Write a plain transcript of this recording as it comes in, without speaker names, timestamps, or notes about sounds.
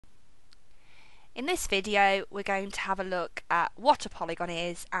In this video we're going to have a look at what a polygon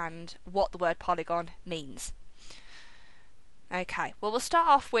is and what the word polygon means. Okay, well we'll start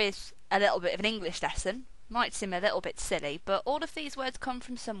off with a little bit of an English lesson. Might seem a little bit silly, but all of these words come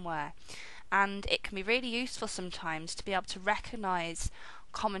from somewhere, and it can be really useful sometimes to be able to recognise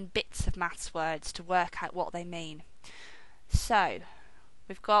common bits of maths words to work out what they mean. So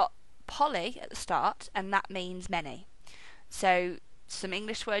we've got poly at the start, and that means many. So some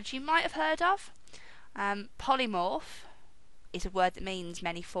English words you might have heard of. Polymorph is a word that means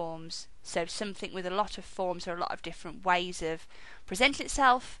many forms, so something with a lot of forms or a lot of different ways of presenting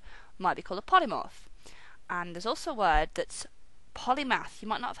itself might be called a polymorph. And there's also a word that's polymath. You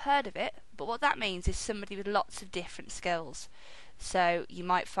might not have heard of it, but what that means is somebody with lots of different skills. So you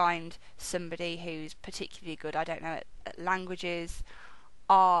might find somebody who's particularly good, I don't know, at languages,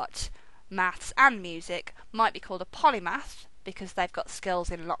 art, maths and music might be called a polymath because they've got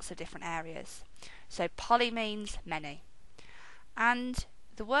skills in lots of different areas. So poly means many. And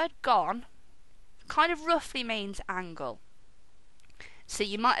the word gon kind of roughly means angle. So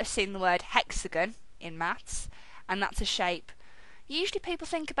you might have seen the word hexagon in maths, and that's a shape. Usually people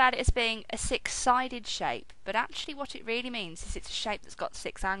think about it as being a six-sided shape, but actually what it really means is it's a shape that's got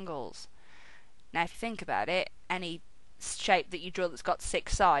 6 angles. Now if you think about it, any shape that you draw that's got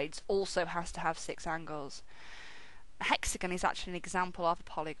 6 sides also has to have 6 angles. A hexagon is actually an example of a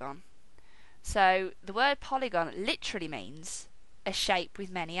polygon. So the word polygon literally means a shape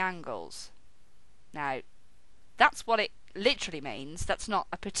with many angles. Now that's what it literally means. That's not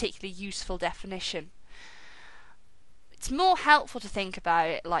a particularly useful definition. It's more helpful to think about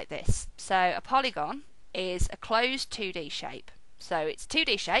it like this. So a polygon is a closed 2D shape. So it's a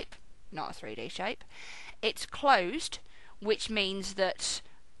 2D shape, not a 3D shape. It's closed, which means that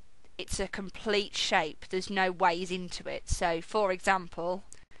it's a complete shape. There's no ways into it. So for example,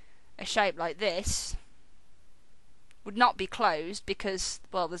 a shape like this would not be closed because,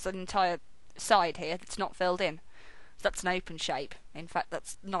 well, there's an entire side here that's not filled in. So that's an open shape. In fact,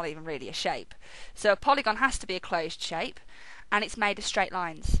 that's not even really a shape. So a polygon has to be a closed shape, and it's made of straight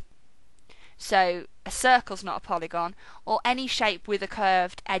lines. So a circle's not a polygon, or any shape with a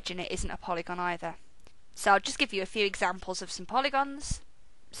curved edge in it isn't a polygon either. So I'll just give you a few examples of some polygons.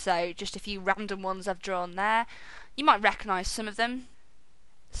 So just a few random ones I've drawn there. You might recognise some of them.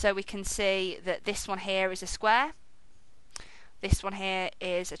 So we can see that this one here is a square. This one here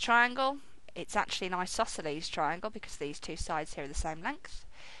is a triangle. It's actually an isosceles triangle because these two sides here are the same length.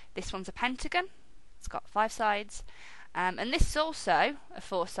 This one's a pentagon. It's got 5 sides. And this is also a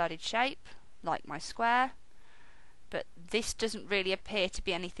 4-sided shape, like my square. But this doesn't really appear to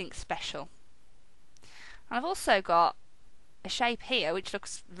be anything special. And I've also got a shape here which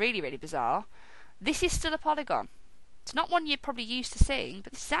looks really, really bizarre. This is still a polygon. It's not one you're probably used to seeing,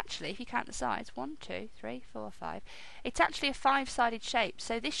 but this is actually, if you count the sides, 1, 2, 3, 4, 5, it's actually a 5-sided shape,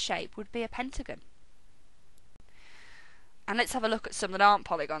 so this shape would be a pentagon. And let's have a look at some that aren't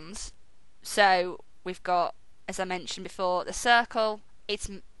polygons. So we've got, as I mentioned before, the circle. It's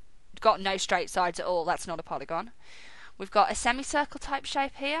got no straight sides at all, that's not a polygon. We've got a semicircle type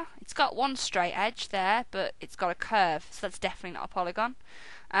shape here. It's got one straight edge there, but it's got a curve, so that's definitely not a polygon.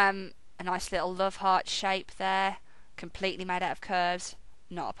 A nice little love heart shape there, completely made out of curves,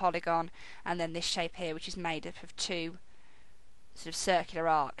 not a polygon. And then this shape here, which is made up of 2 sort of circular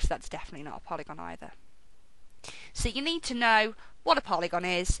arcs, that's definitely not a polygon either. So you need to know what a polygon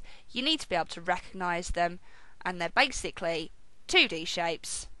is, you need to be able to recognise them, and they're basically 2D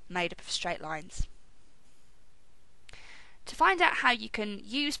shapes made up of straight lines. To find out how you can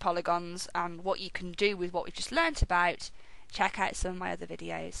use polygons and what you can do with what we've just learnt about, check out some of my other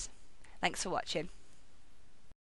videos. Thanks for watching.